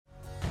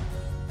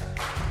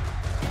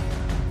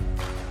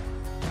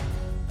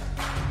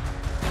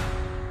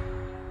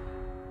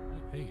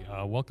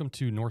Welcome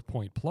to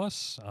Northpointe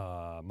Plus.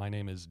 My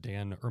name is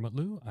Dan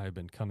Ermitlew. I've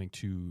been coming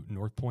to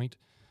Northpointe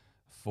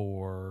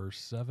for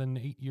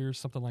 7-8 years,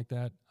 something like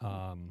that.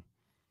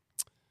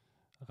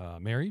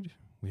 Married.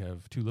 We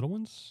have 2 little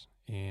ones,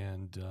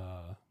 and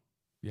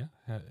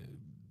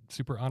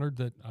super honored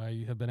that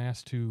I have been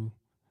asked to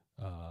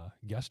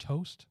guest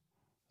host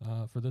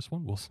for this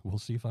one. We'll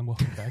see if I'm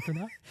welcome back or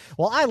not.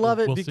 Well, I love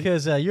it We'll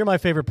because you're my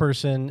favorite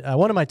person,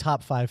 one of my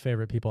top 5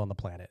 favorite people on the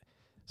planet.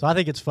 So I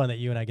think it's fun that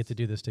you and I get to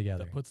do this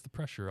together. That puts the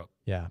pressure up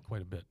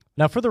quite a bit.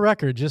 Now, for the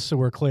record, just so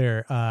we're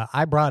clear,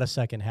 I brought a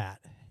second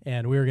hat,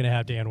 and we were going to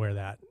have Dan wear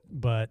that.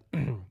 But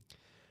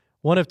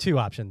one of 2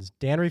 options.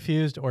 Dan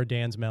refused, or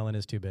Dan's melon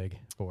is too big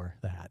for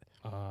the hat.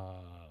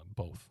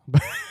 Both.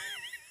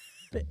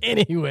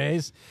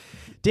 Anyways,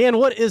 Dan,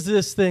 what is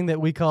this thing that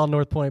we call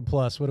Northpointe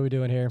Plus? What are we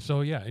doing here? So,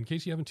 in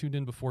case you haven't tuned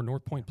in before,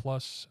 Northpointe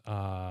Plus,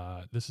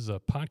 this is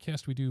a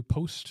podcast we do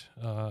post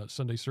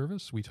Sunday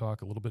service. We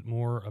talk a little bit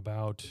more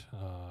about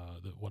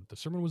what the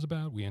sermon was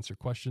about. We answer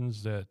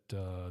questions that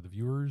the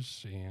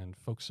viewers and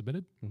folks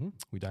submitted. Mm-hmm.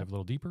 We dive a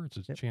little deeper. It's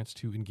a chance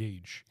to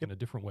engage in a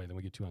different way than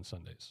we get to on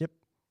Sundays. Yep.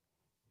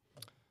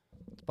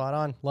 Spot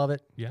on. Love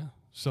it. Yeah.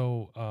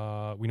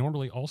 So we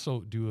normally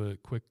also do a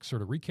quick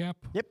sort of recap.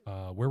 Yep.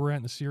 Where we're at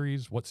in the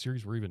series, what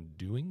series we're even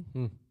doing.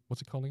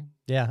 What's it called again?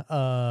 Yeah.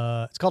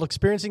 It's called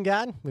Experiencing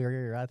God.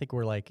 I think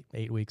we're like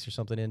 8 weeks or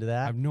something into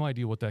that. I have no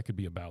idea what that could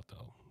be about,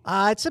 though.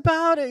 It's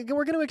about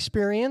we're going to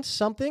experience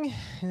something,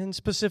 and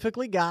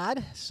specifically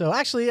God. So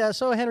actually,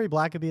 Henry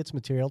Blackabee's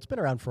material. It's been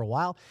around for a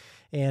while,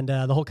 and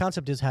the whole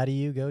concept is how do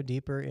you go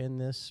deeper in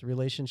this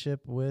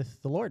relationship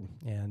with the Lord?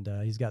 And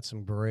he's got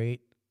some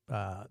great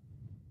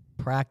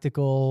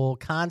practical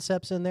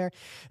concepts in there.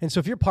 And so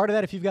if you're part of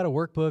that, if you've got a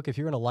workbook, if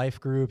you're in a life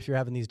group, if you're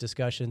having these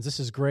discussions, this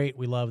is great.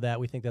 We love that.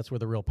 We think that's where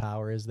the real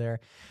power is there.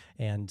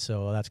 And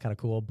so that's kind of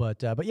cool.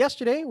 But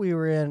yesterday we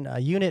were in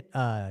unit 8.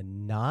 I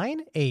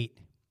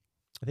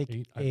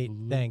think 8.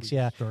 Thanks.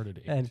 Yeah.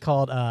 Started 8. And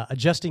called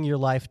Adjusting Your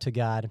Life to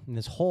God. And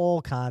this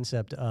whole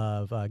concept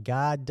of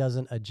God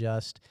doesn't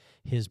adjust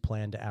his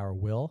plan to our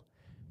will,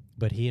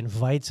 but he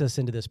invites us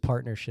into this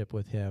partnership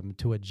with him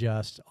to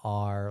adjust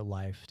our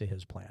life to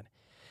his plan.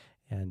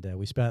 And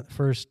we spent the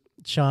first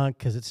chunk,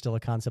 because it's still a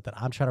concept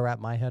that I'm trying to wrap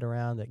my head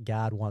around, that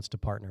God wants to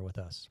partner with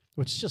us,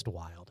 which is just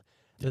wild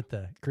that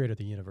the creator of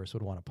the universe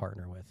would want to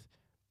partner with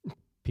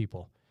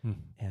people.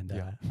 And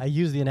I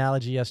used the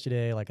analogy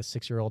yesterday, like a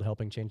 6-year-old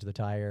helping change the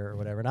tire or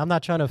whatever. And I'm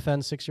not trying to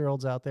offend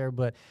 6-year-olds out there,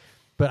 but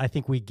I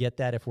think we get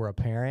that if we're a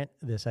parent,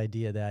 this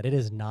idea that it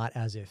is not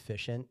as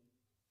efficient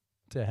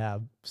to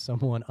have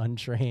someone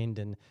untrained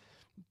and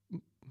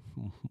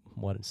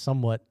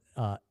somewhat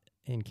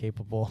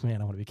incapable. Man,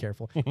 I want to be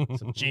careful.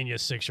 Some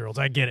genius 6-year-olds.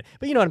 I get it.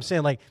 But you know what I'm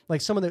saying? Like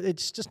some of the,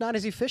 it's just not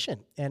as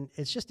efficient. And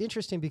it's just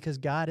interesting because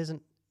God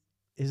isn't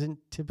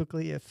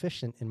typically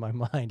efficient in my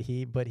mind.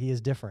 But he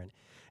is different.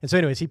 And so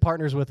anyways, he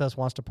partners with us,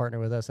 wants to partner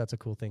with us. That's a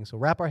cool thing. So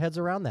wrap our heads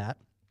around that.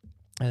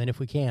 And then if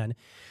we can,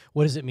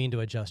 what does it mean to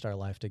adjust our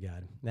life to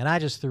God? And I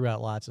just threw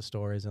out lots of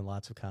stories and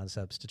lots of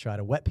concepts to try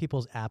to whet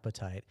people's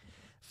appetite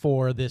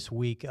for this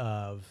week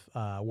of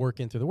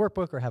working through the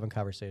workbook or having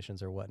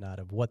conversations or whatnot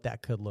of what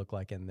that could look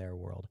like in their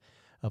world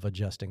of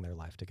adjusting their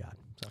life to God.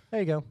 So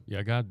there you go.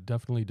 Yeah, God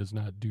definitely does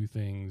not do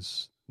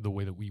things the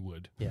way that we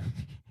would. Yeah.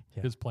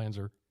 His plans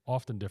are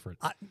often different.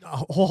 I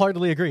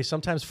wholeheartedly agree.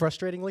 Sometimes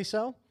frustratingly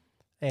so,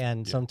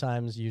 and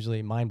sometimes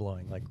usually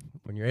mind-blowing, like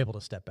when you're able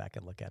to step back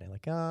and look at it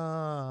like,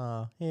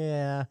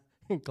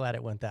 glad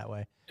it went that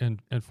way. And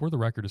for the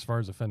record, as far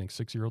as offending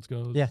 6-year-olds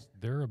goes,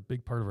 they're a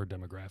big part of our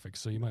demographic.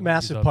 So you might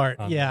massive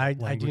part. Yeah,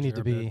 I do need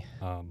to be.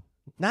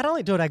 Not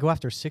only did I go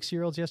after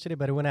 6-year-olds yesterday,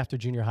 but I went after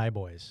junior high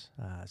boys.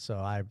 So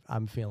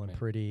I'm feeling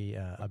pretty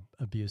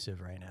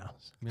abusive right now.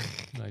 Man,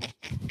 nice.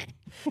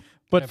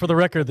 But for the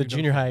record, the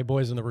junior high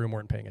boys in the room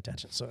weren't paying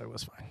attention, so it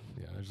was fine.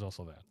 Yeah, there's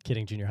also that.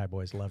 Kidding, junior high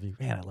boys, love you.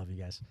 Man, I love you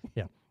guys.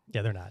 Yeah,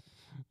 they're not.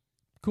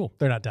 Cool.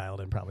 They're not dialed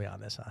in probably on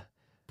this, huh?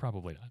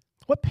 Probably not.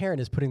 What parent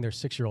is putting their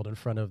 6-year-old in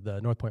front of the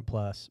Northpointe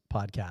Plus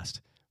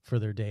podcast for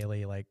their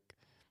daily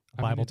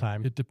Bible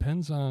time? It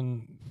depends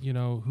on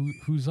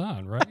who's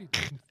on,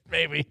 right?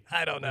 Maybe,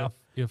 I don't know.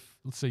 If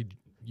let's say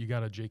you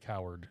got a Jake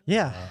Howard.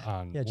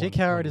 On Jake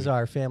Howard is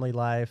our family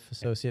life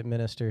associate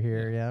minister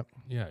here.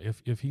 Yeah.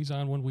 If he's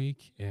on one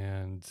week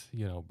and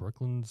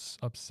Brooklyn's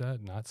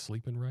upset, not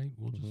sleeping right,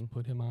 we'll just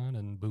put him on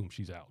and boom,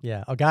 she's out.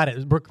 Yeah. Oh, got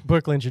it.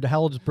 Brooklyn's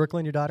how old is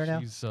Brooklyn? Your daughter now?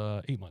 She's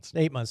 8 months.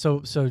 8 months.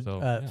 So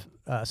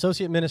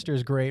associate minister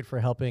is great for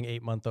helping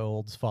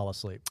 8-month-olds fall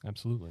asleep.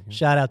 Absolutely. Yeah.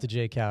 Shout out to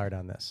Jake Howard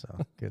on this.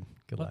 So good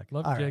luck.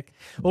 Love All Jake.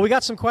 Right. Well, we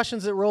got some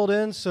questions that rolled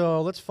in,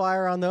 so let's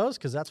fire on those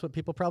because that's what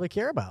people probably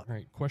care about. All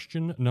right.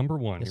 Question number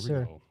 1. Yes, Here we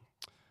sir. go.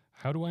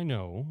 How do I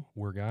know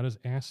where God is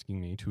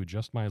asking me to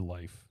adjust my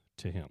life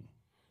to Him?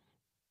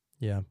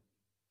 Yeah.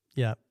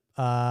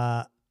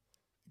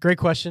 Great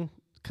question.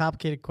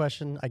 Complicated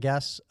question, I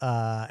guess.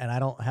 And I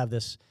don't have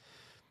this.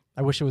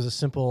 I wish it was a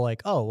simple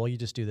you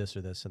just do this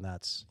or this and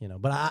that's,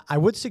 But I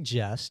would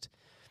suggest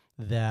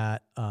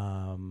that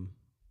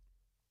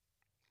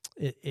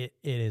it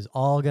is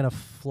all going to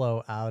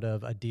flow out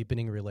of a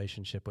deepening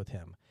relationship with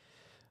him.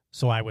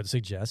 So I would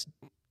suggest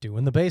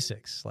doing the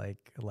basics, like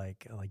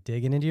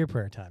digging into your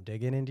prayer time,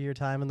 digging into your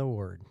time in the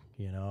Word,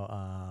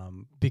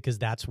 because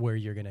that's where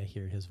you're going to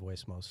hear his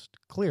voice most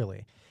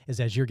clearly, is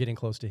as you're getting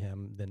close to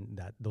him, then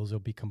those will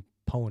be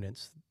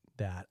components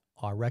that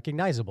are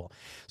recognizable.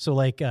 So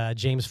like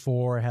James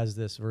 4 has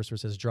this verse where it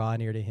says, draw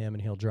near to him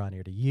and he'll draw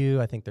near to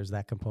you. I think there's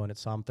that component.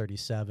 Psalm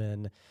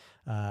 37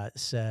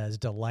 says,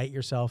 delight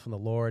yourself in the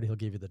Lord. He'll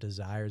give you the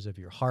desires of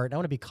your heart. I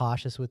want to be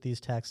cautious with these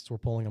texts. We're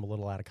pulling them a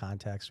little out of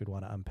context. We'd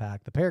want to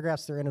unpack the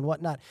paragraphs they're in and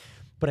whatnot.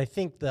 But I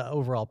think the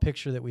overall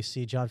picture that we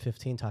see, John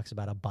 15 talks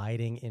about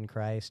abiding in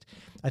Christ.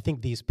 I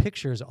think these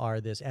pictures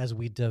are this, as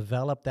we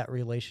develop that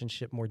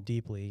relationship more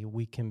deeply,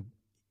 we can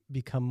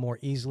become more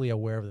easily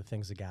aware of the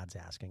things that God's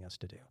asking us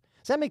to do.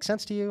 Does that make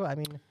sense to you? I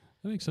mean,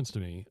 that makes sense to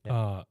me.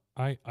 Yeah.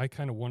 I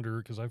kind of wonder,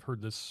 because I've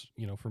heard this,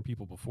 from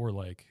people before,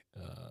 like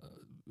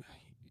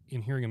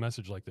in hearing a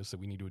message like this, that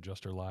we need to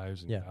adjust our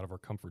lives and get out of our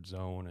comfort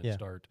zone and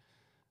start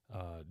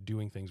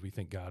doing things we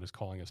think God is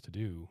calling us to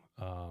do.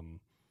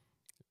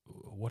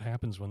 What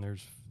happens when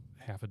there's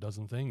half a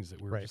dozen things that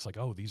we're just like,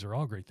 oh, these are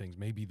all great things.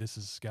 Maybe this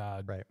is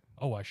God. Right.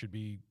 Oh, I should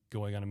be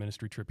going on a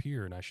ministry trip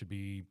here, and I should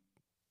be,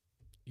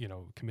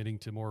 committing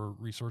to more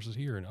resources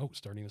here, and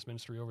starting this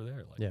ministry over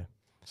there.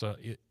 So,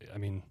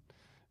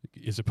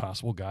 is it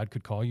possible God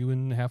could call you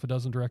in half a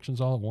dozen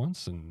directions all at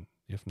once? And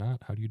if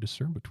not, how do you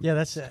discern between? Yeah,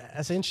 that's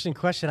an interesting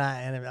question.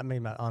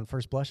 On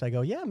first blush, I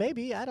go, yeah,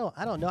 maybe. I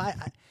don't know. I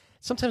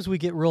sometimes we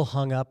get real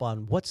hung up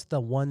on what's the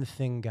one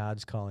thing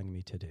God's calling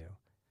me to do,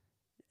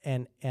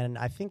 and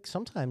I think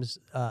sometimes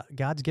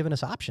God's given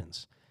us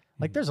options.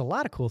 Like there's a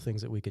lot of cool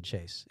things that we could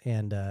chase,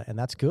 and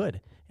that's good,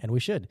 and we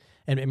should.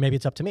 And maybe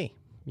it's up to me.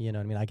 You know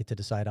what I mean? I get to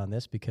decide on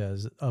this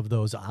because of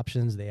those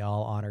options. They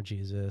all honor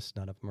Jesus.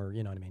 None of them are,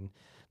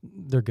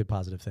 they're good,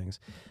 positive things.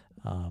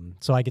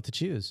 So I get to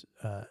choose.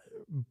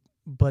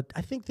 But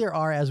I think there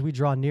are, as we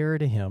draw nearer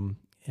to him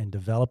and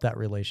develop that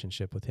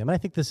relationship with him, and I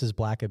think this is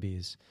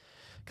Blackaby's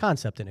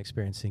concept in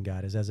experiencing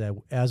God, is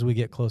as we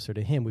get closer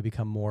to him, we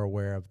become more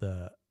aware of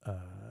the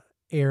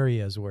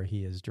areas where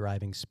he is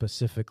driving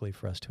specifically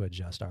for us to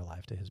adjust our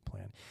life to his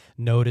plan,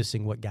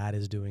 noticing what God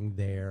is doing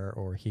there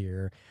or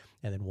here,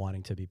 and then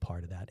wanting to be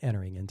part of that,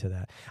 entering into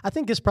that. I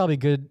think it's probably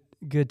good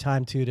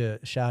time too to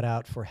shout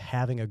out for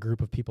having a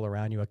group of people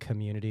around you, a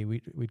community.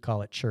 We'd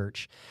call it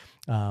church,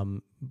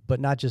 but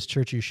not just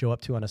church you show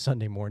up to on a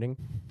Sunday morning,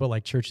 but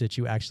like church that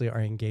you actually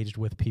are engaged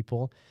with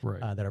people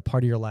that are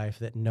part of your life,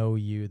 that know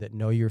you, that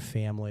know your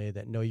family,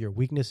 that know your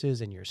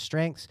weaknesses and your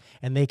strengths,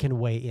 and they can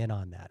weigh in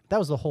on that. That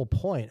was the whole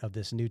point of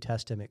this New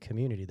Testament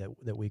community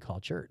that we call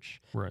church,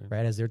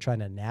 right? As they're trying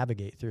to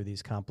navigate through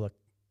these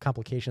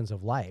complications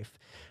of life.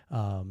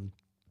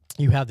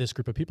 You have this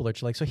group of people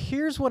that you're like, so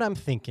here's what I'm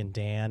thinking,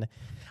 Dan.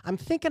 I'm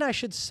thinking I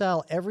should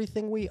sell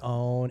everything we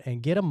own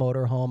and get a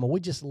motorhome, and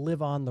we just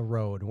live on the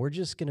road. We're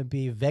just going to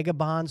be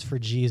vagabonds for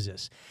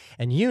Jesus.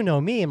 And you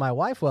know me and my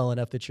wife well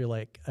enough that you're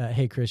like,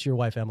 hey, Chris, your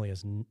wife, Emily,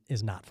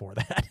 is not for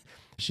that.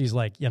 She's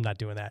like, yeah, I'm not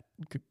doing that.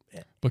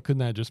 But couldn't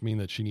that just mean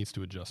that she needs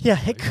to adjust? Yeah,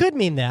 it could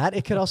mean that.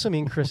 It could also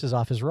mean Chris is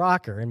off his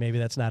rocker, and maybe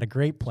that's not a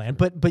great plan.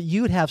 But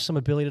you'd have some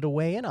ability to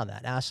weigh in on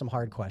that, ask some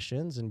hard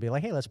questions, and be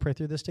like, hey, let's pray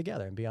through this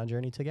together and be on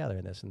journey together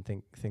in this and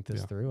think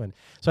this through. And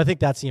so I think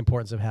that's the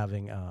importance of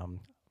having,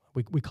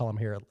 we call them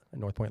here at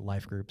Northpointe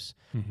life groups,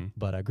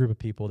 but a group of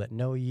people that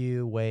know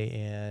you, weigh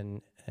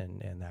in,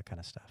 and that kind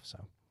of stuff. So,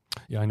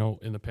 yeah, I know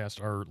in the past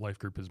our life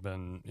group has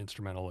been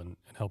instrumental in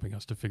helping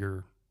us to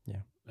figure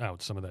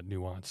out some of that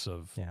nuance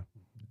of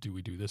do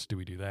we do this, do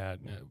we do that?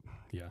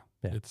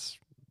 It's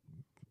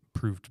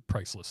proved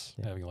priceless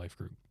having a life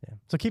group. Yeah.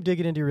 So keep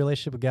digging into your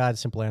relationship with God,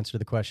 simple answer to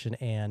the question,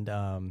 and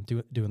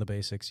doing the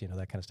basics, that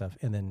kind of stuff,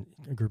 and then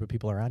a group of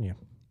people around you.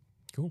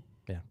 Cool.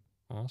 Yeah.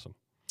 Awesome.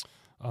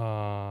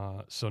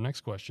 So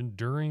next question.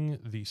 During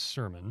the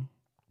sermon,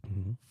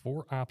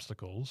 4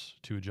 obstacles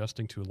to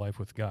adjusting to a life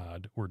with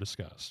God were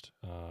discussed.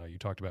 You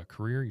talked about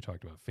career, you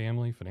talked about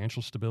family,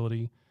 financial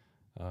stability,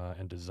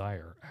 and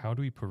desire. How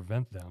do we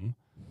prevent them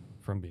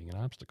from being an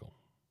obstacle?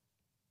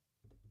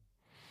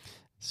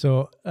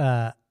 So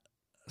I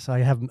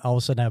have all of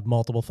a sudden I have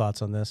multiple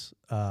thoughts on this.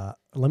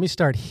 Let me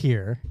start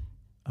here.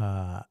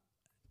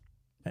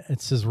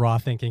 It says raw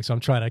thinking, so I'm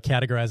trying to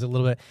categorize it a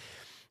little bit.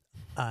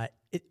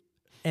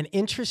 An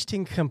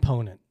interesting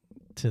component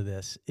to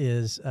this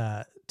is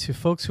to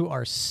folks who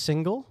are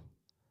single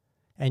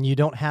and you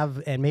don't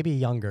have, and maybe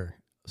younger.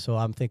 So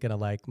I'm thinking of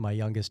like my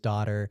youngest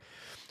daughter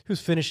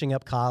who's finishing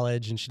up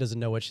college and she doesn't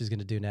know what she's going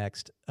to do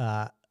next.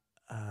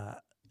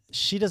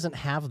 She doesn't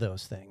have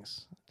those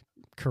things: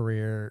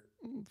 career,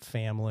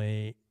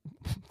 family,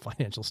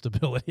 financial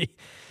stability.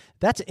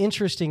 That's an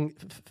interesting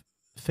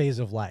phase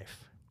of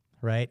life,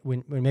 right?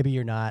 When maybe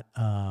you're not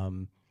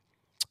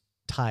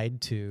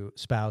tied to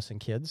spouse and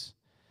kids.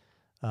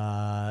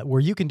 where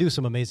you can do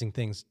some amazing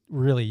things.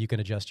 Really, you can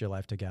adjust your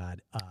life to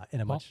God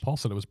in a much. Paul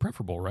said it was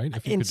preferable, right?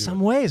 If you In could do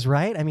some it. ways,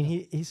 right? I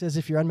mean, he says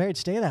if you're unmarried,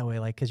 stay that way,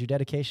 like, because your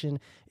dedication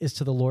is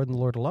to the Lord and the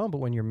Lord alone. But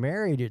when you're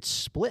married, it's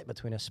split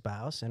between a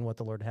spouse and what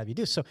the Lord would have you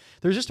do. So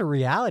there's just a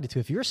reality to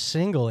it. If you're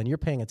single and you're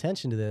paying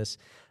attention to this,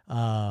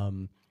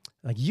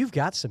 like, you've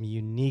got some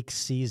unique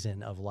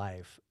season of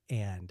life.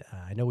 And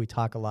I know we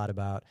talk a lot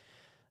about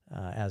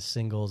as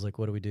singles, like,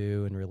 what do we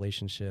do in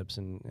relationships?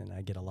 And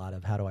I get a lot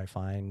of, how do I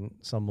find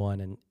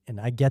someone? And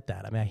I get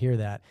that. I mean, I hear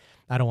that.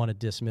 I don't want to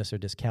dismiss or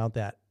discount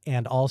that.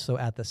 And also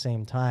at the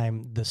same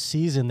time, the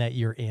season that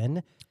you're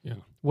in,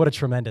 what a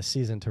tremendous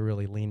season to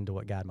really lean to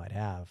what God might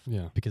have,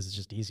 because it's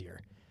just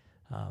easier.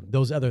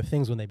 Those other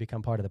things, when they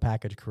become part of the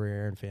package,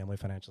 career and family,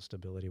 financial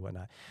stability,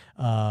 whatnot,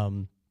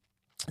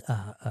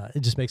 it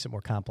just makes it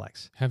more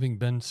complex. Having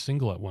been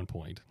single at one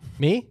point.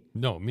 Me?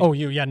 No, me. Oh,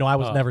 you? Yeah, no, I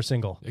was never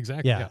single.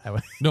 Exactly. Yeah.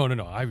 No.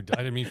 I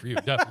didn't mean for you.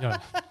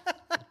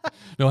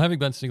 No, having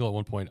been single at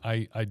one point,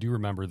 I do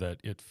remember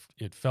that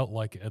it felt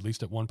like, at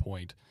least at one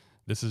point,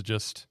 this is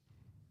just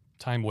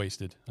time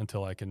wasted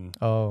until I can.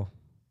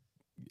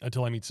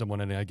 Until I meet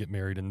someone and I get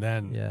married, and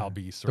then I'll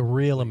be the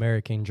real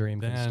American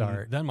dream can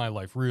start. Then my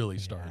life really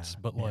starts.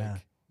 But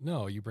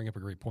no, you bring up a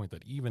great point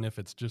that even if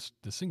it's just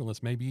the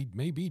singleness,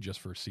 maybe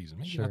just for a season,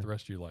 maybe not the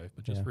rest of your life,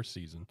 but just for a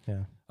season.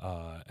 Yeah.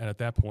 And at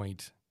that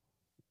point,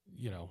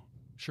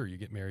 sure, you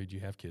get married, you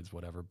have kids,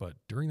 whatever. But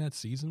during that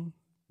season,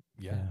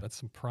 that's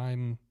some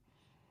prime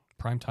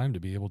time to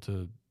be able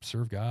to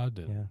serve God.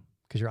 And,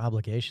 because your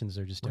obligations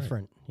are just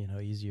different,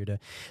 easier to.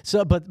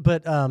 So, but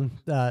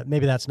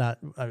maybe that's not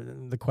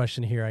the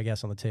question here. I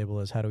guess on the table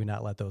is, how do we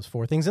not let those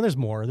four things? And there's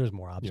more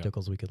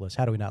obstacles we could list.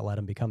 How do we not let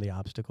them become the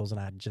obstacles? And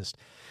I'd just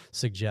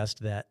suggest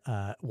that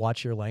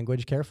watch your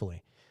language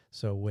carefully.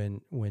 So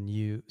when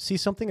you see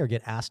something or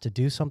get asked to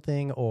do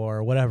something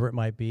or whatever it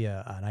might be,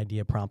 an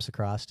idea prompts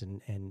across,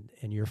 and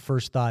your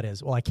first thought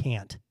is, well, I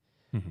can't.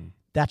 Mm-hmm.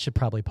 That should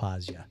probably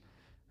pause you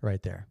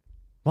right there.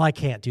 Well, I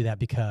can't do that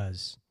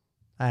because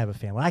I have a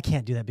family. I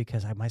can't do that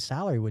because my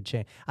salary would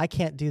change. I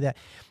can't do that.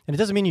 And it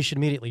doesn't mean you should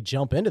immediately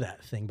jump into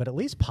that thing, but at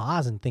least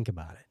pause and think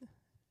about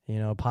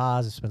it.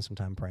 Pause and spend some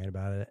time praying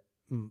about it.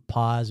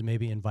 Pause,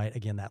 maybe invite,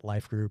 again, that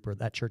life group or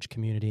that church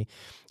community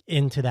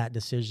into that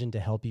decision to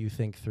help you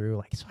think through,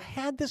 like, so I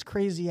had this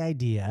crazy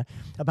idea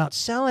about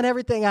selling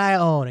everything I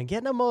own and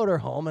getting a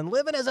motorhome and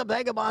living as a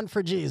vagabond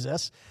for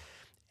Jesus.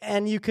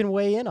 And you can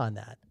weigh in on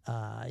that,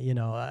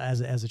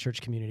 as a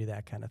church community,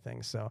 that kind of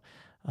thing. So,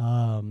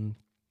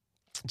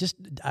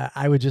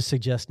 I would just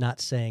suggest not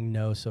saying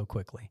no so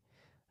quickly.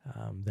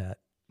 That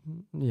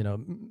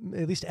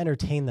at least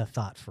entertain the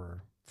thought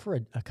for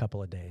a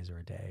couple of days or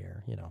a day,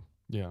 or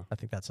I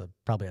think that's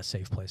probably a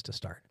safe place to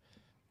start.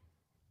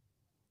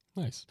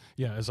 Nice.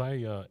 Yeah. As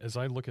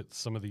I look at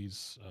some of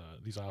these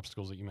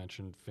obstacles that you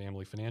mentioned,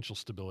 family, financial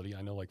stability,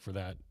 I know, like,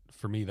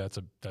 for me, that's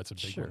a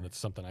big one. That's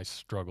something I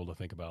struggle to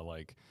think about.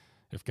 Like,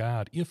 if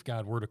God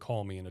were to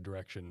call me in a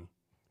direction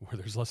where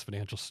there's less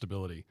financial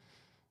stability,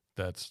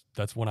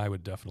 that's one I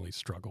would definitely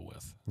struggle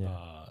with.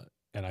 Yeah.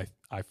 And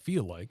I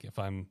feel like if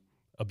I'm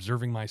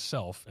observing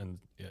myself and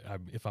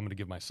if I'm going to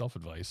give myself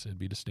advice, it'd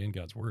be to stay in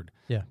God's word.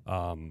 Yeah.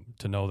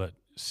 To know that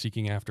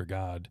seeking after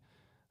God,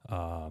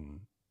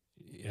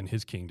 and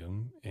his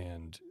kingdom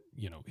and,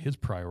 his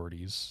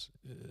priorities,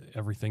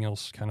 everything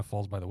else kind of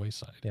falls by the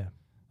wayside. Yeah.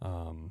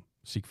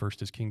 Seek first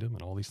his kingdom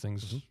and all these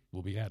things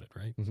will be added,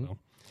 right? Mm-hmm.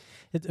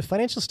 So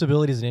financial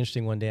stability is an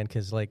interesting one, Dan,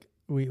 because, like,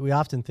 we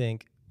often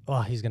think,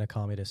 oh, he's going to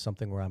call me to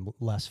something where I'm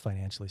less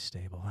financially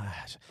stable.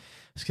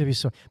 It's going to be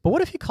so. But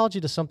what if he called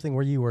you to something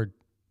where you were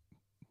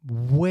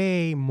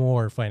way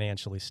more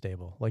financially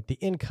stable, like the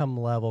income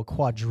level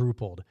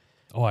quadrupled?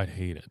 Oh, I'd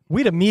hate it.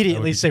 We'd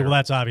immediately say, well,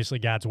 that's obviously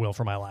God's will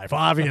for my life.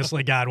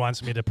 Obviously, God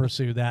wants me to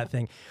pursue that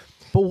thing.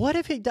 But what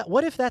if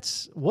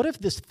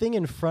this thing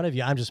in front of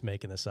you, I'm just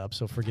making this up,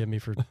 so forgive me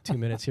for 2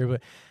 minutes here,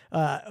 but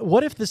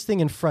what if this thing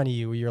in front of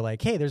you, you're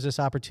like, hey, there's this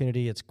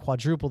opportunity, it's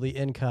quadruple the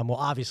income. Well,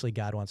 obviously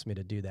God wants me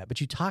to do that.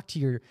 But you talk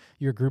to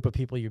your group of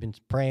people, you've been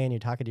praying, you're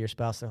talking to your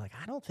spouse, they're like,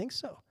 I don't think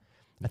so.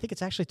 I think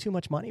it's actually too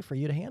much money for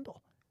you to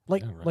handle.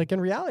 Like in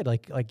reality,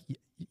 like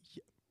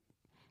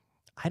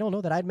I don't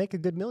know that I'd make a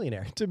good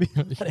millionaire, to be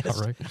honest. Yeah,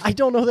 right. I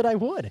don't know that I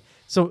would.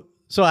 So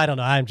I don't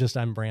know.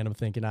 I'm random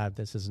thinking,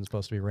 this isn't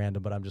supposed to be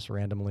random, but I'm just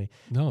randomly.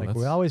 No, like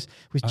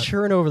we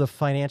churn over the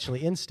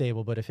financially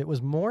unstable, but if it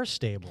was more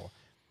stable,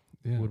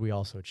 would we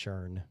also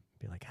churn?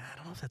 Be like, I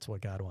don't know if that's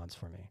what God wants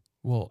for me.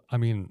 Well, I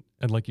mean,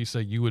 and like you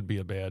say, you would be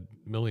a bad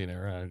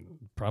millionaire.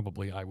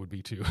 Probably I would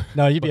be too.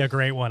 No, you'd be a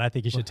great one. I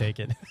think you should take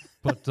it.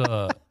 But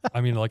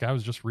I mean, like, I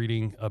was just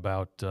reading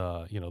about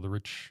the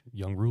rich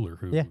young ruler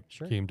who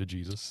came to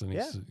Jesus, and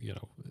he's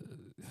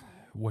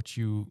what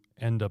you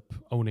end up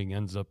owning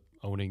ends up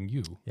owning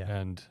you. Yeah.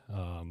 And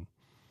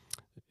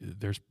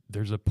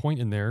there's a point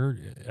in there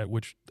at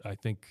which I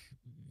think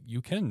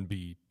you can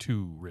be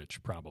too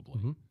rich, probably.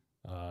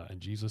 Mm-hmm. And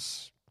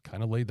Jesus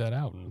kind of laid that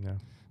out. And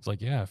it's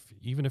like,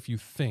 even if you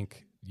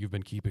think you've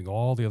been keeping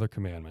all the other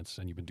commandments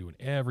and you've been doing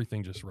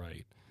everything just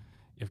right,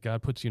 if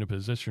God puts you in a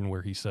position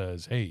where he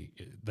says, hey,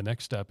 the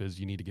next step is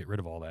you need to get rid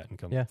of all that and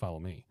come follow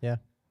me. Yeah.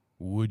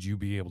 Would you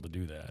be able to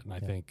do that? And I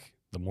think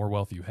the more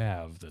wealth you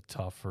have, the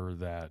tougher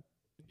that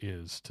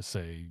is to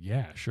say,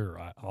 yeah, sure,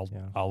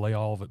 I'll lay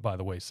all of it by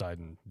the wayside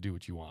and do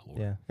what you want, Lord.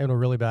 Yeah, and we're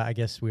really back. I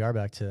guess we are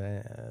back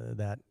to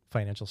that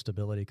financial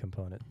stability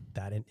component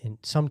that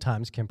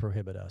sometimes can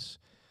prohibit us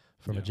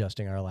from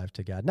adjusting our life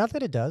to God. Not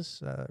that it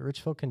does.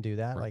 Rich folk can do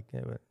that. Right.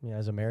 Like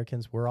as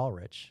Americans, we're all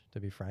rich,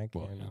 to be frank.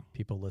 Well, and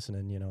people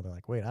listening, they're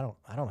like, wait, I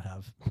don't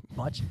have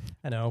much.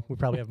 I know we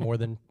probably have more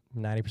than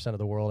 90% of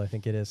the world. I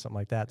think it is something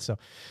like that. So,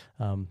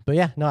 but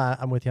yeah, no,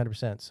 I'm with you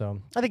 100%.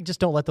 So I think just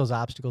don't let those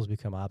obstacles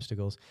become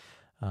obstacles.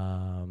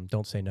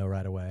 Don't say no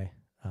right away.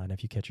 And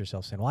if you catch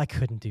yourself saying, well, I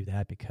couldn't do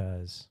that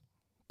because,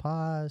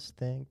 pause,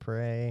 think,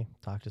 pray,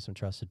 talk to some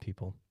trusted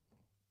people.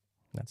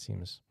 That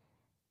seems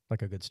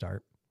like a good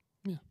start.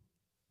 Yeah.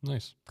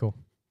 Nice. Cool.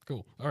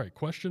 All right.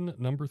 Question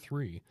number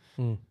 3.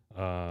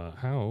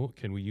 How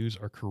can we use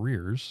our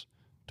careers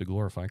to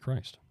glorify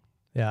Christ?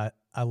 Yeah,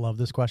 I love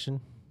this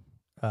question.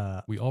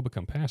 We all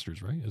become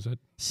pastors, right? Is that?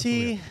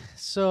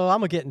 So I'm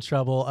going to get in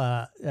trouble.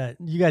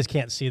 You guys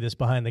can't see this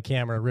behind the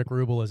camera. Rick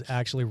Rubel is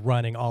actually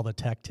running all the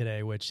tech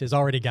today, which has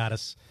already got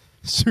us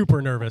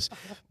super nervous.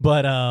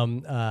 But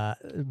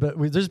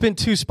there's been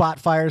 2 spot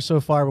fires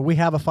so far, but we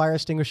have a fire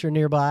extinguisher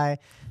nearby.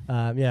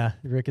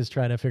 Rick is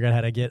trying to figure out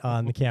how to get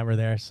on the camera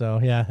there.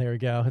 So yeah, there we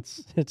go.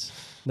 It's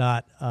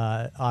not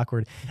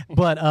awkward,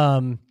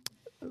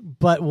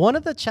 but one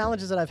of the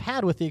challenges that I've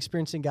had with the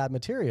Experiencing God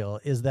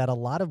material is that a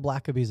lot of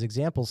Blackaby's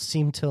examples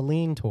seem to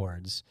lean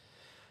towards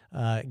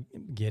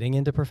getting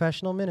into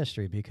professional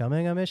ministry,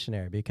 becoming a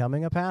missionary,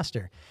 becoming a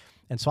pastor.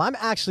 And so I'm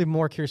actually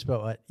more curious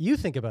about what you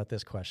think about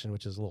this question,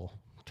 which is a little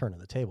turn of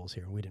the tables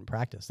here. We didn't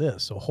practice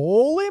this, so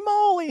holy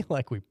moly,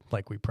 like we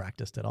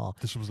practiced it all.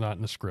 This was not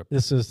in the script.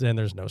 And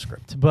there's no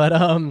script. But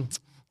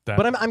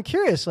I'm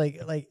curious,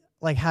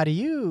 like how do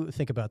you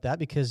think about that?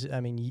 Because I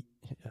mean,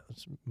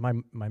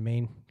 my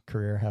main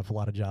career, have a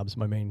lot of jobs.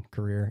 My main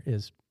career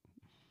is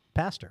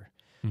pastor,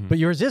 but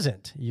yours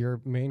isn't. Your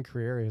main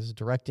career is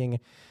directing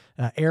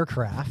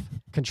aircraft,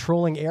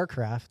 controlling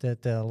aircraft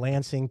at the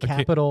Lansing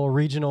Capital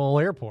Regional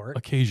Airport.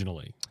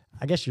 Occasionally.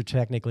 I guess you're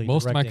technically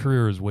most directing. of my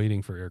career is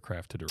waiting for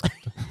aircraft to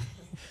direct.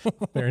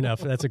 Fair enough.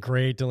 That's a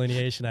great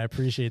delineation. I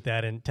appreciate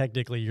that. And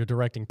technically, you're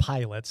directing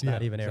pilots,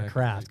 not even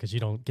aircraft, because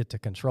you don't get to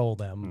control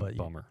them, but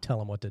you tell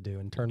them what to do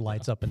and turn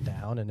lights up and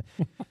down. And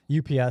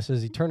UPS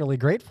is eternally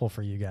grateful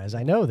for you guys.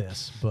 I know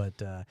this, but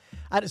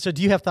so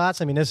do you have thoughts?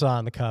 I mean, this is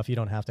on the cuff. You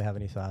don't have to have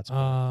any thoughts.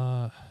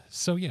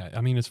 So yeah,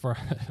 I mean, as far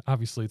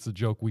obviously, it's a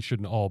joke. We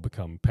shouldn't all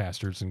become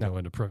pastors and go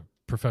into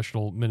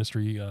professional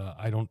ministry.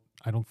 I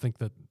don't think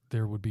that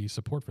there would be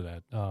support for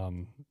that.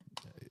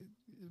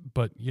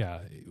 But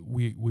yeah,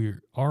 we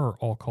are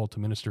all called to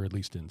minister, at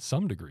least in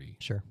some degree,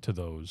 to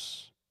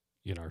those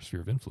in our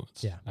sphere of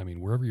influence. Yeah. I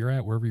mean, wherever you're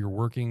at, wherever you're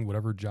working,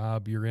 whatever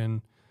job you're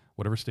in,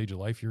 whatever stage of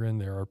life you're in,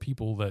 there are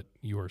people that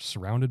you are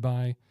surrounded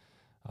by,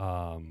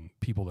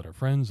 people that are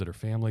friends, that are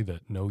family,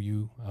 that know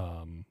you,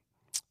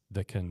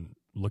 that can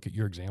look at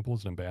your example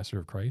as an ambassador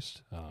of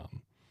Christ,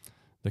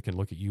 that can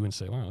look at you and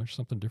say, wow, there's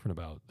something different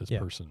about this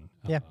person.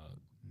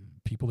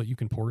 People that you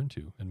can pour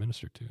into and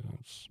minister to.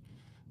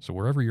 So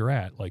wherever you're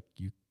at, like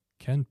you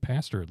can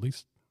pastor at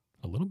least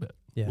a little bit,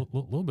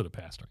 little bit of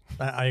pastoring.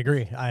 I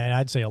agree.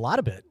 I'd say a lot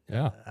of it.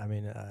 Yeah. I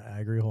mean, I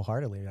agree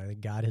wholeheartedly. I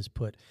think God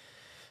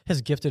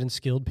has gifted and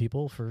skilled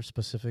people for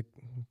specific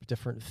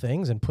different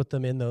things and put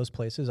them in those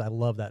places. I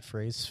love that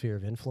phrase, sphere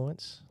of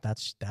influence.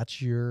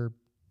 That's your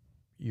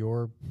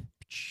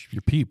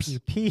peeps. Your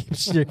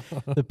peeps,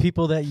 the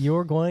people that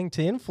you're going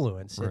to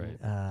influence. Right.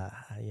 And,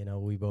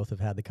 we both have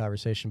had the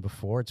conversation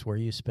before. It's where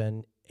you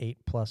spend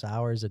 8+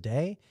 hours a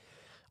day,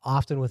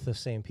 often with the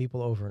same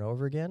people over and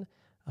over again.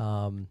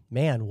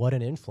 Man, what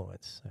an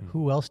influence.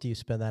 Who else do you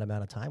spend that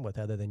amount of time with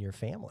other than your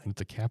family?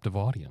 It's a captive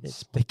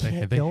audience. They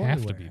can't they go have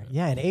anywhere. to be there.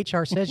 Yeah, and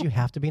HR says you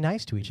have to be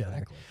nice to each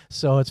other.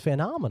 So it's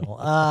phenomenal.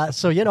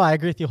 So, I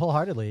agree with you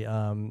wholeheartedly.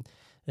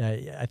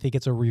 I think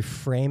it's a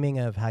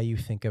reframing of how you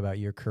think about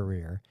your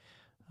career,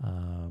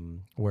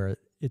 where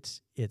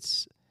it's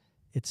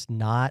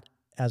not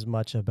as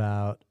much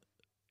about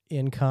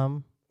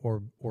income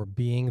or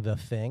being the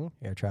thing,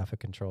 air traffic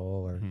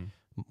control, or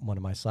one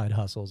of my side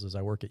hustles is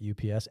I work at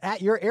UPS.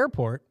 At your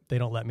airport, they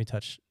don't let me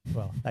touch,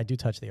 well, I do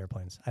touch the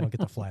airplanes. I don't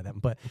get to fly them.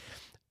 But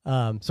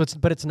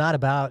it's not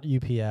about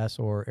UPS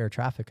or air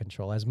traffic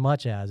control as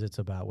much as it's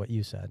about what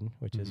you said,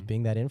 which is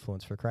being that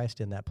influence for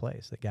Christ in that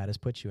place that God has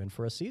put you in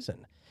for a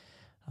season.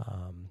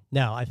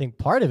 Now, I think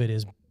part of it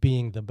is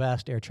being the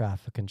best air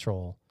traffic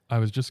control. I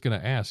was just going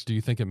to ask, do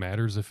you think it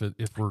matters if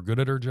we're good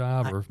at our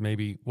job, or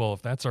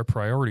if that's our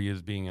priority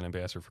is being an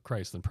ambassador for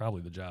Christ, then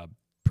probably the job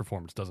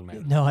performance doesn't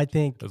matter. No, I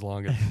think as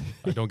long as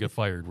I don't get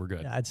fired, we're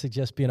good. I'd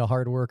suggest being a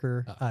hard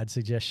worker. I'd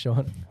suggest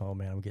I'm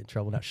getting in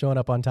trouble now. Showing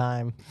up on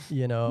time,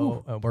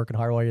 working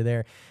hard while you're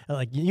there.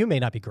 Like you may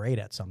not be great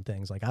at some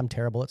things. Like I'm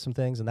terrible at some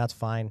things, and that's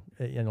fine.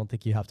 I don't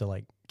think you have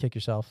to kick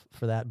yourself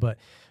for that. But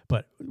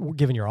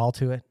giving your all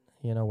to it,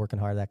 working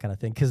hard, that kind of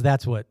thing, because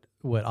that's what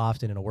what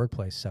often in a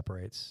workplace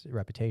separates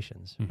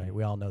reputations, right?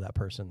 We all know that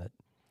person that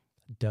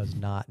does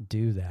not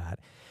do that.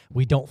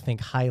 We don't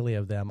think highly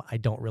of them. I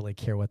don't really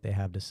care what they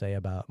have to say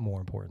about more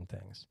important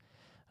things.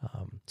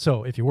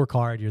 So if you work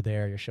hard, you're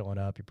there, you're showing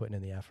up, you're putting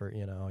in the effort,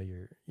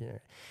 you're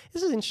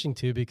this is interesting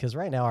too, because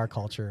right now our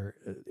culture,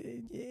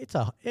 it's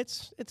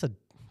a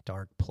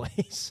dark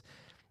place.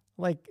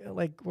 Like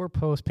we're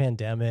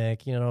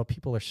post-pandemic,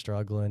 people are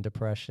struggling,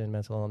 depression,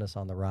 mental illness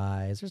on the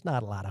rise. There's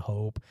not a lot of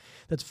hope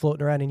that's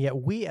floating around. And yet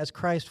we as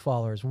Christ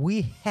followers,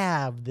 we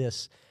have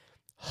this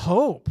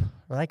hope.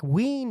 Like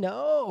we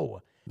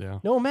know,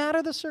 no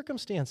matter the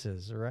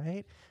circumstances,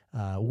 right?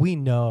 We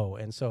know.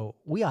 And so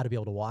we ought to be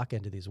able to walk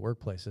into these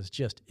workplaces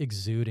just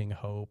exuding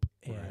hope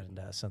and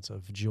a sense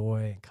of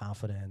joy and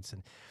confidence.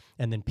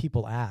 And then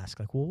people ask,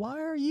 like, well,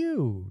 why are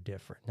you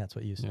different? That's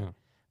what you said. Yeah.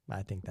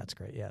 I think that's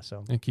great. Yeah.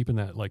 So, and keeping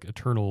that like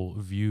eternal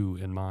view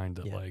in mind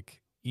that like,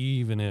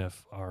 even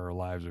if our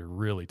lives are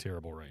really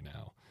terrible right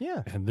now,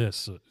 and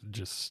this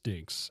just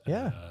stinks,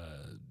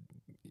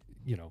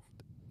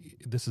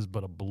 this is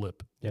but a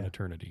blip in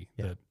eternity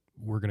that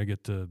we're going to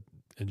get to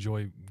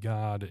enjoy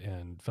God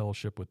and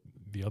fellowship with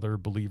the other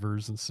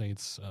believers and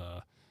saints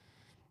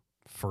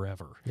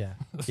forever. Yeah.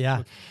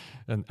 Yeah.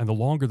 and the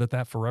longer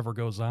that forever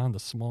goes on, the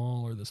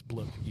smaller this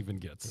blip even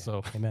gets. Yeah.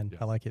 So, amen.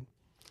 I like it.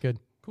 Good.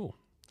 Cool.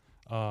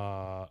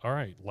 All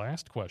right.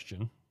 Last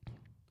question.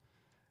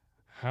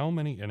 How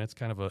many? And it's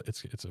kind of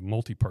it's a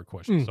multi-part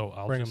question. So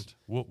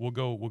we'll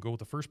go with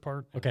the first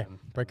part. Okay.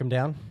 Break them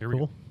down. Here we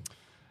go.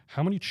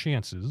 How many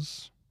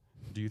chances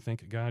do you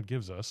think God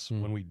gives us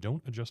when we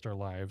don't adjust our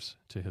lives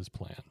to His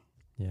plan?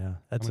 Yeah,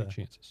 how many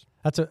chances?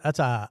 That's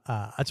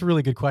a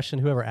really good question.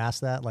 Whoever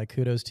asked that, like,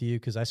 kudos to you,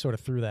 because I sort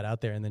of threw that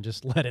out there and then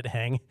just let it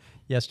hang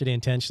yesterday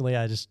intentionally.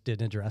 I just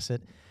didn't address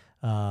it.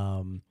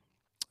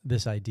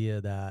 This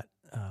idea that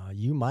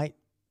you might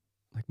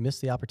miss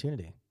the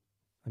opportunity.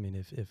 I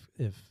mean,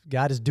 if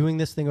God is doing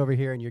this thing over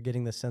here and you're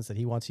getting the sense that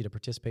He wants you to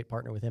participate,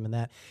 partner with Him in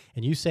that,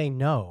 and you say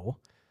no,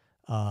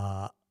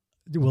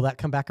 will that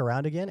come back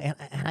around again? And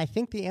I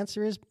think the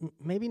answer is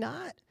maybe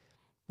not.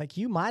 Like,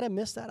 you might have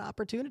missed that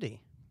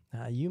opportunity.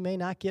 You may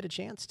not get a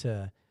chance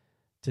to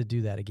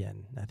do that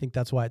again. I think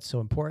that's why it's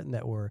so important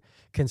that we're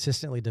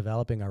consistently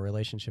developing our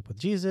relationship with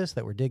Jesus,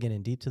 that we're digging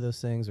in deep to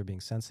those things, we're being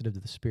sensitive to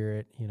the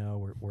Spirit.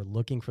 We're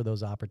looking for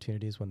those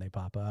opportunities when they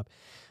pop up.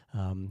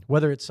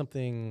 Whether it's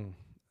something,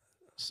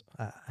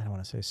 I don't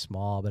want to say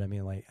small, but I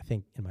mean, I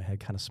think in my head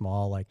kind of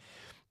small, like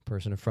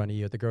person in front of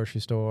you at the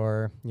grocery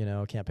store,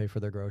 can't pay for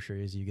their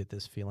groceries. You get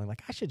this feeling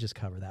like I should just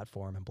cover that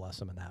for them and bless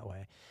them in that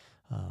way.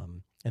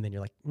 And then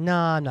you're like, no,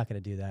 I'm not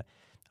going to do that.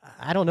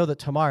 I don't know that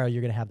tomorrow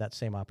you're going to have that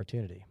same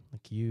opportunity.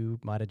 Like, you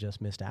might have just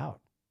missed out,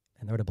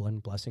 and there would have been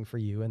blessing for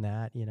you in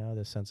that,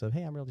 this sense of,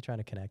 hey, I'm really trying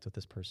to connect with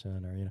this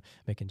person, or,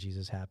 making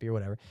Jesus happy or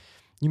whatever.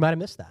 You might have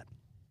missed that.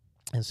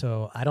 And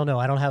so I don't know.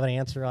 I don't have an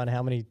answer on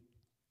how many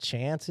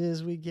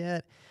chances we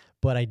get,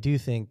 but I do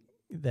think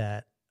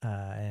that,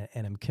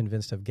 and I'm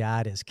convinced of,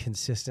 God is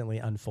consistently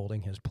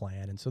unfolding His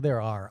plan. And so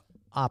there are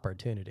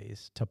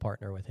opportunities to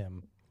partner with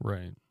Him,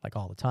 right? Like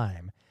all the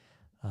time.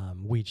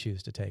 We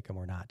choose to take them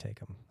or not take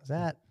them. Is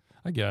that?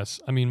 I guess.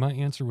 I mean, my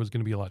answer was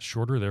going to be a lot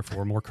shorter,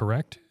 therefore more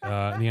correct.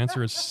 And the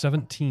answer is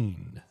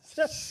 17.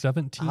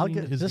 17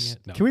 is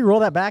no. Can we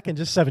roll that back and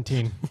just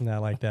 17?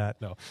 Not like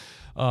that. No.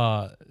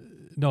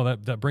 No,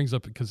 that brings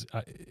up, because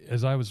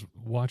as I was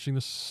watching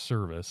the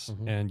service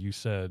and you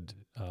said,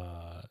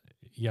 that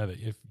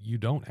if you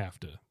don't have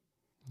to,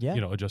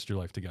 adjust your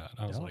life to God,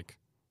 I was like,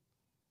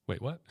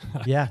 wait, what?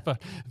 Yeah.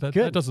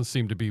 that doesn't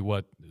seem to be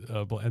what,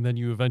 and then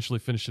you eventually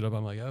finished it up.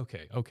 I'm like,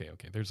 okay.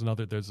 There's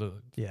a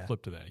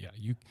flip to that.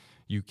 Yeah.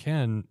 You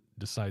can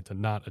decide to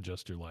not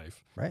adjust your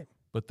life. Right.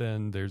 But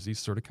then there's these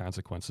sort of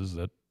consequences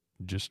that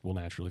just will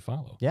naturally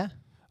follow. Yeah.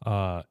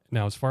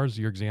 Now, as far as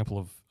your example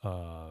of,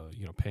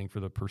 paying for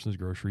the person's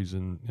groceries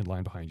in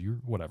line behind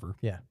you, whatever.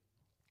 Yeah.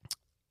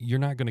 You're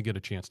not going to get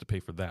a chance to pay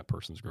for that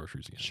person's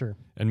groceries again. Sure.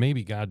 And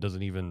maybe God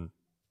doesn't even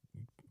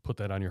put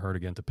that on your heart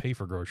again to pay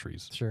for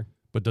groceries. Sure.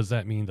 But does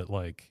that mean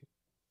that,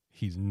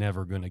 He's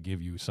never going to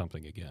give you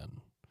something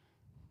again?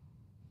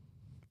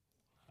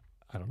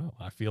 I don't know.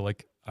 I feel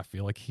like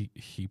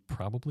he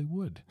probably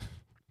would.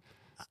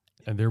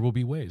 And there will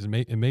be ways.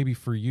 And maybe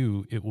for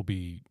you, it will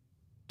be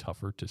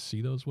tougher to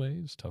see those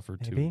ways, tougher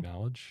to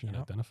acknowledge and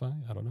identify.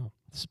 I don't know.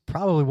 It's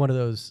probably one of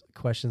those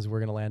questions we're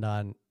going to land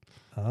on.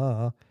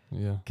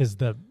 Yeah. Because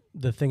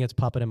the thing that's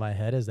popping in my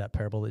head is that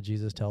parable that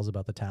Jesus tells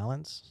about the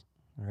talents.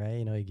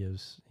 Right? He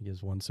gives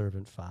one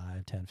servant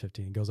 5, 10,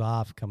 15, goes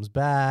off, comes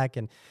back,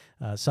 and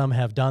some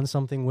have done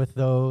something with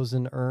those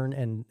and earned,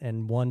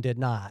 and one did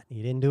not.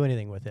 He didn't do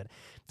anything with it.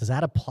 Does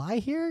that apply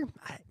here?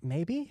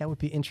 Maybe. That would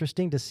be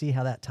interesting to see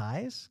how that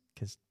ties,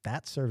 because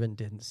that servant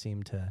didn't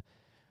seem to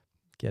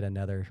get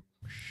another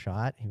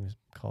shot. He was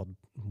called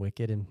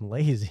wicked and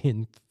lazy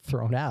and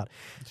thrown out.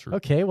 True.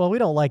 Okay, well, we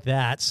don't like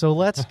that. So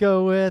let's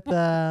go with,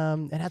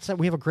 and that's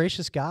we have a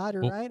gracious God,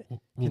 right?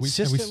 We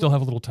still have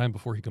a little time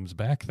before He comes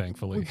back,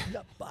 thankfully.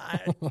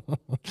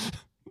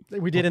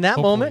 We did in that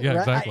Hopefully, moment. yeah,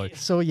 right? exactly.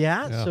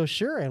 So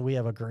sure. And we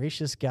have a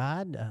gracious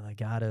God, a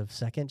God of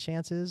second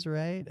chances,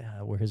 right?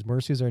 Where his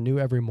mercies are new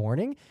every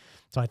morning.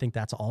 So I think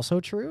that's also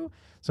true.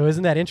 So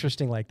isn't that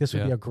interesting? Like this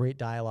would be a great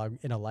dialogue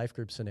in a life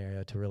group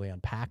scenario to really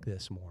unpack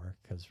this more,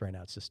 because right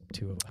now it's just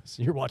two of us.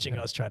 You're watching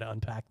us try to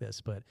unpack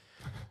this, but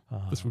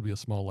This would be a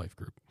small life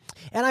group.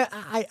 and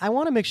I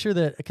want to make sure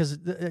that, because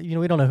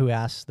we don't know who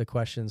asked the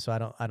question, so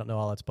I don't know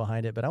all that's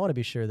behind it, but I want to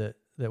be sure that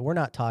we're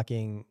not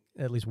talking,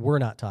 at least we're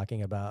not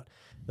talking about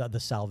the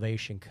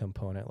salvation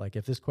component. Like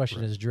if this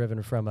question is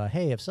driven from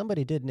hey, if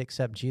somebody didn't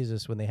accept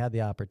Jesus when they had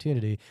the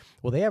opportunity,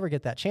 will they ever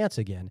get that chance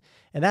again?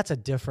 And that's a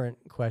different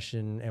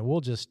question, and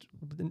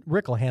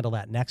Rick will handle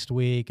that next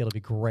week. It'll be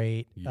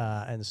great,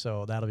 and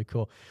so that'll be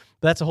cool.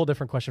 But that's a whole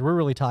different question. We're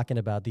really talking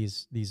about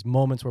these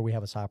moments where we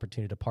have this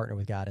opportunity to partner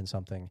with God in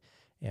something,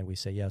 and we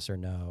say yes or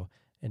no,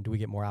 and do we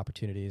get more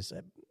opportunities?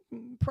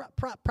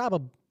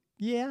 Probably.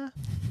 Yeah,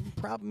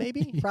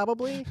 maybe,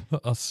 probably.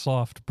 A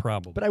soft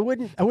probably. But I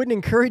wouldn't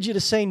encourage you to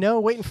say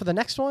no, waiting for the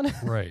next one.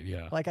 Right.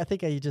 Yeah. Like I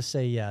think you just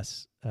say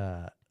yes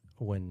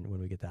when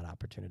we get that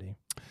opportunity.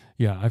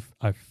 Yeah.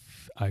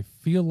 I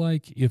feel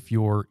like if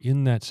you're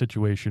in that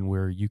situation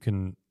where you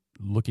can,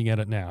 looking at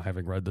it now,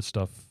 having read the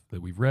stuff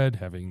that we've read,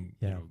 having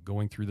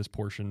going through this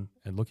portion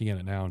and looking at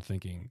it now and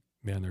thinking,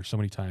 man, there's so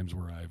many times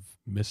where I've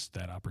missed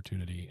that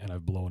opportunity and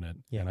I've blown it,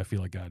 and I feel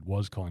like God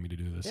was calling me to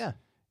do this,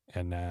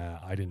 and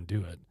I didn't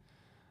do it.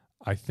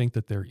 I think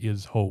that there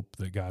is hope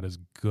that God is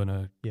going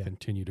to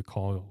continue to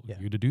call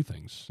you to do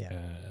things. Yeah.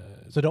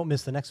 So don't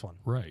miss the next one.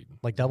 Right.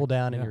 Like double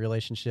down in your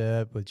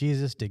relationship with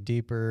Jesus, dig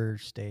deeper,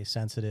 stay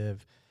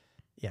sensitive.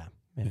 Yeah.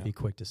 And be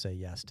quick to say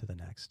yes to the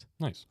next.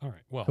 Nice. All right.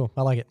 Well, cool.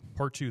 I like it.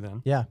 Part 2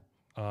 then. Yeah.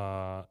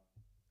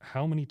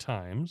 How many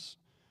times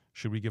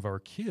should we give our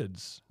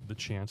kids the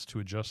chance to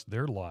adjust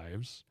their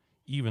lives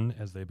even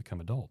as they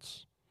become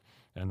adults?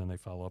 And then they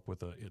follow up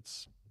with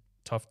it's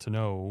tough to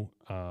know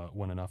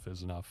when enough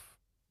is enough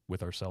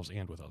with ourselves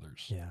and with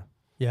others. Yeah.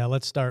 Yeah.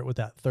 Let's start with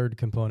that third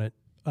component.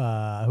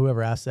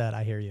 Whoever asked that,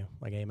 I hear you.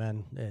 Like,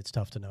 amen. It's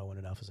tough to know when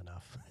enough is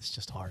enough. It's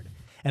just hard.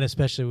 And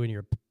especially when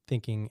you're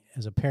thinking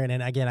as a parent.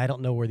 And again, I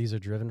don't know where these are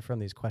driven from,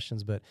 these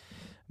questions, but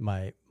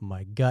my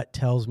gut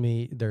tells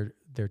me they're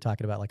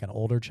talking about like an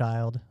older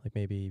child, like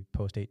maybe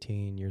post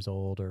 18 years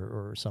old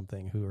or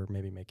something, who are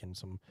maybe making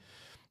some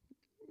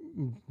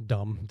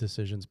dumb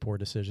decisions, poor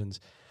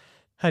decisions.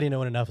 How do you know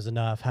when enough is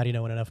enough? How do you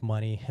know when enough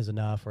money is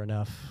enough, or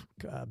enough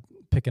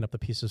picking up the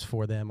pieces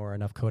for them, or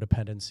enough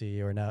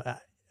codependency, or enough?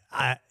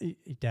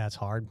 That's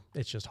hard.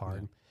 It's just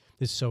hard.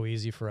 It's so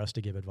easy for us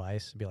to give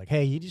advice. Be like,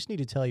 hey, you just need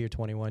to tell your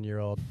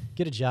 21-year-old,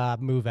 get a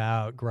job, move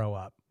out, grow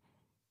up,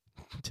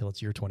 until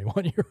it's your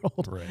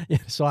 21-year-old. Right. Yeah,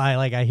 so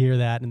I hear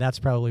that, and that's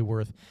probably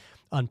worth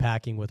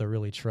unpacking with a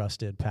really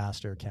trusted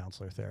pastor,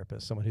 counselor,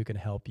 therapist, someone who can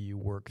help you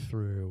work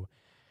through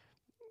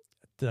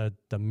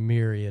the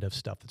myriad of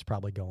stuff that's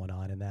probably going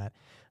on in that.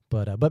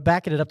 But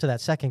backing it up to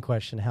that second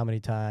question, how many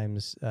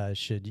times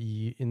should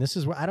you, and this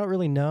is where I don't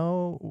really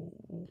know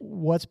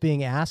what's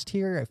being asked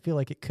here. I feel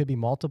like it could be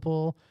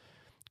multiple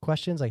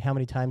questions. Like, how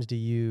many times do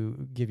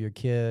you give your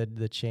kid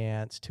the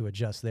chance to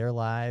adjust their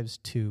lives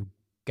to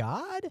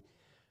God,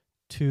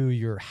 to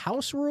your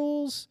house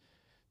rules,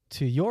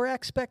 to your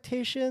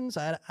expectations?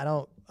 I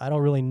don't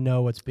really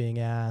know what's being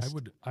asked.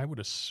 I would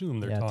assume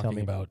they're talking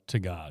about to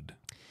God.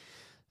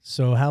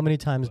 So how many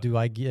times would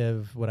I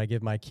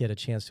give my kid a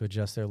chance to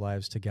adjust their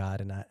lives to God?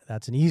 And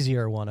that's an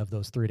easier one of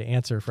those three to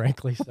answer,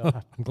 frankly. So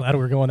I'm glad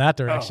we're going that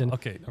direction. Oh,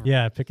 okay. Right.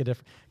 Yeah, pick a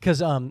different,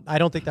 because I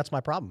don't think that's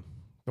my problem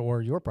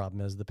or your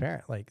problem as the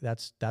parent. Like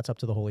that's up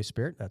to the Holy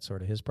Spirit. That's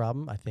sort of his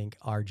problem. I think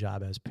our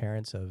job as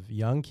parents of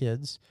young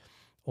kids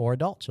or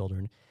adult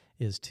children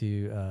is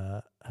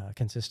to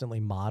consistently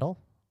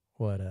model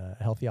what a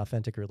healthy,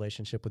 authentic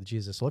relationship with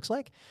Jesus looks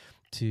like,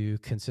 to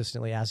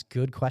consistently ask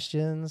good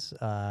questions,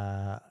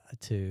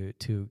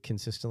 to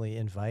consistently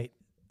invite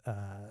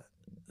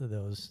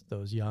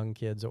those young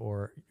kids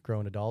or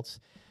grown adults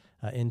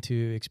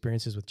into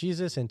experiences with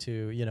Jesus,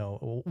 into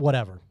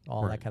whatever,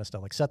 all that kind of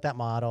stuff. Like set that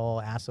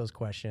model, ask those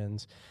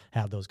questions,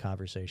 have those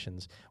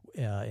conversations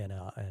in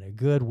a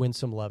good,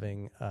 winsome,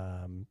 loving,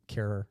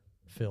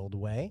 care-filled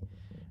way,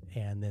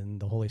 and then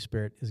the Holy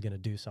Spirit is going to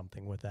do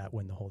something with that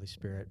when the Holy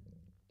Spirit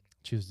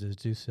chooses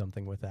to do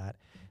something with that,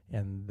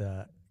 and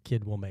the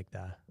kid will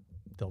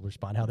they'll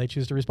respond how they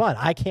choose to respond.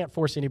 I can't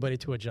force anybody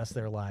to adjust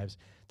their lives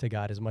to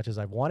God as much as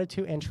I've wanted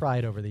to and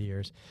tried over the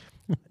years.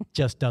 It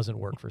just doesn't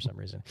work for some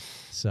reason.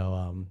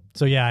 So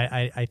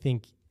yeah, I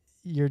think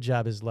your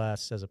job is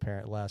less as a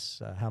parent, less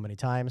how many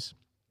times,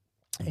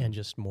 and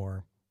just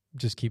more,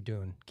 just keep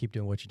doing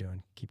what you're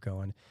doing, keep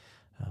going.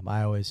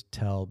 I always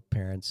tell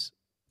parents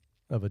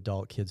of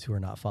adult kids who are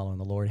not following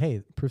the Lord,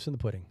 hey, proof's in the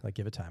pudding, like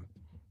give it time.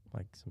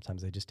 Like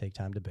sometimes they just take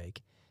time to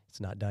bake. It's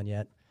not done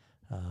yet.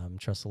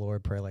 Trust the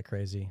Lord, pray like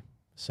crazy,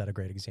 set a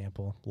great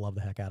example, love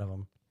the heck out of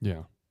them.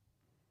 Yeah.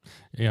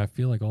 Yeah, I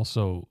feel like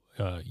also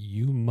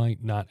you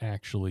might not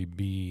actually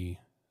be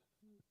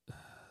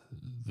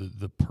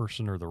the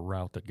person or the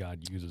route that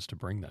God uses to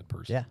bring that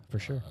person. Yeah, for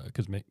sure.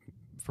 Because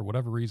for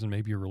whatever reason,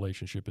 maybe your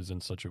relationship is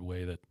in such a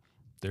way that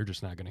they're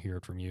just not going to hear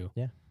it from you.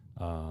 Yeah.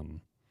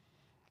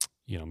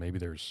 You know, maybe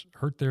there's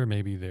hurt there.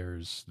 Maybe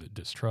there's the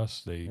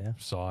distrust. They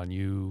saw in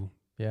you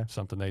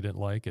something they didn't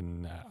like,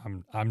 and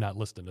I'm not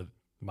listening to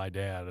my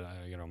dad,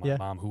 you know, my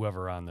mom,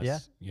 whoever on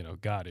this, you know,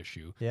 God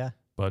issue. Yeah.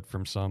 But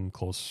from some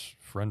close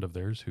friend of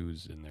theirs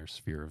who's in their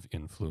sphere of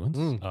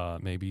influence,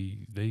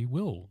 maybe they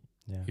will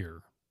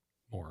hear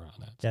more on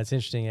that. Yeah, it's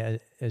interesting.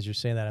 As you're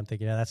saying that, I'm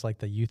thinking, that's like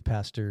the youth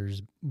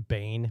pastor's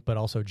bane, but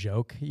also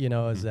joke, you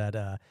know, is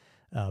that,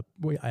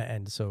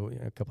 and so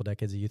a couple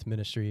decades of youth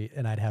ministry,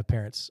 and I'd have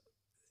parents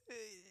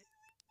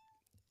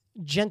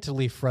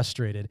gently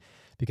frustrated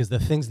because the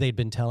things they'd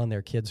been telling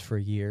their kids for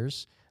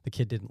years, the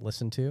kid didn't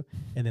listen to,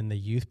 and then the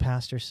youth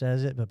pastor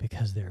says it, but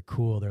because they're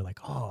cool, they're like,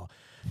 "Oh,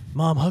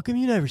 Mom, how come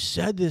you never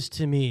said this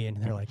to me?"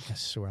 And they're like, "I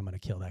swear I'm going to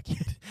kill that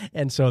kid."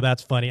 And so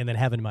that's funny. And then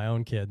having my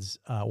own kids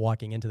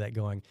walking into that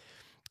going,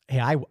 "Hey,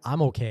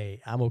 I'm okay.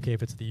 I'm okay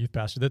if it's the youth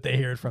pastor that they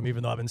hear it from,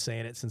 even though I've been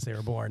saying it since they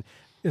were born,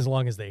 as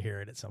long as they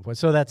hear it at some point."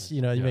 So that's,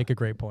 you know, you make a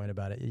great point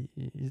about it.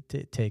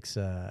 It takes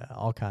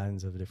all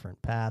kinds of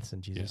different paths,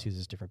 and Jesus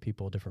uses different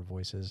people, different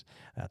voices.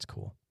 That's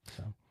cool.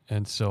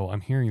 And so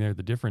I'm hearing there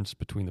the difference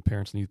between the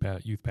parents and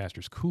youth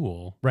pastors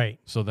cool. Right.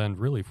 So then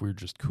really if we're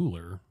just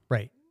cooler.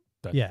 Right.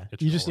 You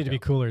just need to be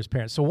cooler as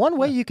parents. So one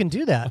way you can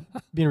do that,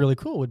 being really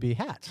cool, would be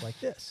hats like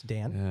this,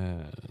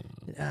 Dan.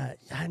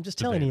 I'm just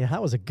telling you,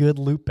 that was a good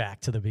loop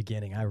back to the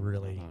beginning. I'm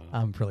really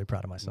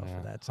proud of myself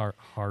for that.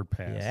 Hard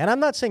pass. Yeah, and I'm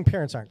not saying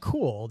parents aren't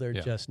cool. They're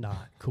just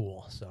not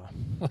cool. So,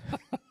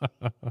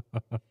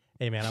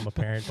 hey, man, I'm a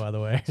parent, by the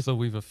way. So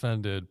we've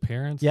offended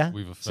parents. Yeah,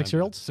 we've offended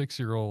 6-year-olds,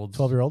 6-year-olds,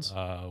 12-year-olds,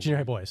 junior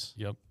high boys.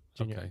 Yep.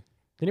 Junior. Okay.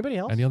 Anybody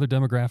else? Any other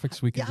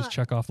demographics we can just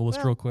check off the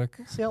list real quick?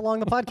 See how long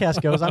the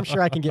podcast goes. I'm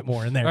sure I can get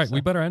more in there. All right, we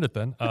better end it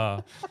then.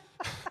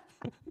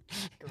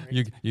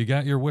 You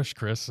got your wish,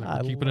 Chris.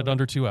 We're keeping it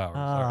under 2 hours.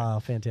 Oh,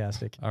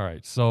 fantastic. All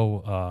right,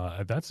 so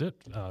that's it.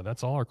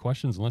 That's all our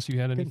questions, unless you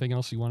had anything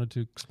else you wanted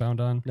to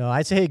expound on. No,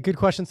 I'd say, hey, good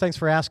questions. Thanks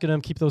for asking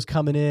them. Keep those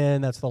coming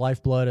in. That's the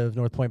lifeblood of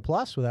Northpointe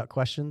Plus. Without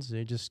questions,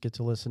 you just get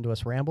to listen to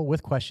us ramble.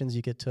 With questions,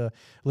 you get to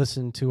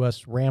listen to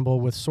us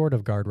ramble with sort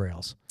of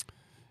guardrails.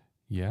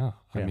 Yeah.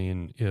 I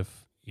mean,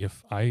 if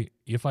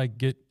I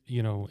get,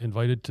 you know,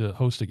 invited to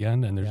host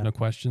again and there's no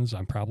questions,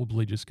 I'm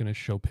probably just going to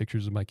show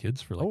pictures of my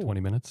kids for like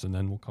 20 minutes and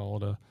then we'll call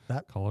it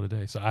a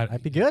day. So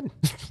might be good.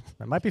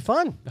 That might be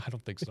fun. I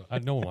don't think so.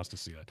 No one wants to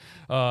see that.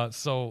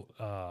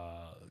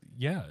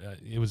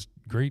 It was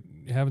great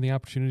having the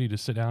opportunity to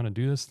sit down and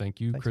do this.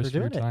 Thank you, Chris, for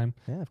your time.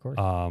 Yeah, of course.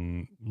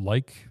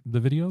 Like the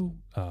video,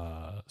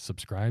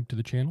 subscribe to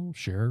the channel,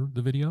 share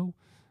the video.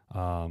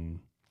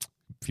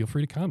 Feel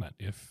free to comment.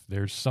 If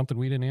there's something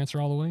we didn't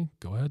answer all the way,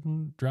 go ahead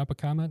and drop a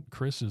comment.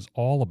 Chris is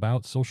all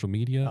about social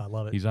media. I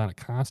love it. He's on it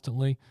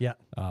constantly. Yeah.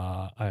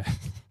 I'm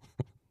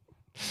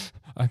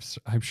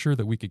sure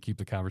that we could keep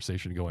the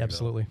conversation going.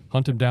 Absolutely. Though.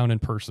 Hunt him down in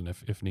person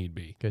if need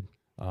be. Good.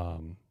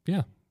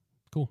 Yeah.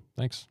 Cool.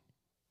 Thanks.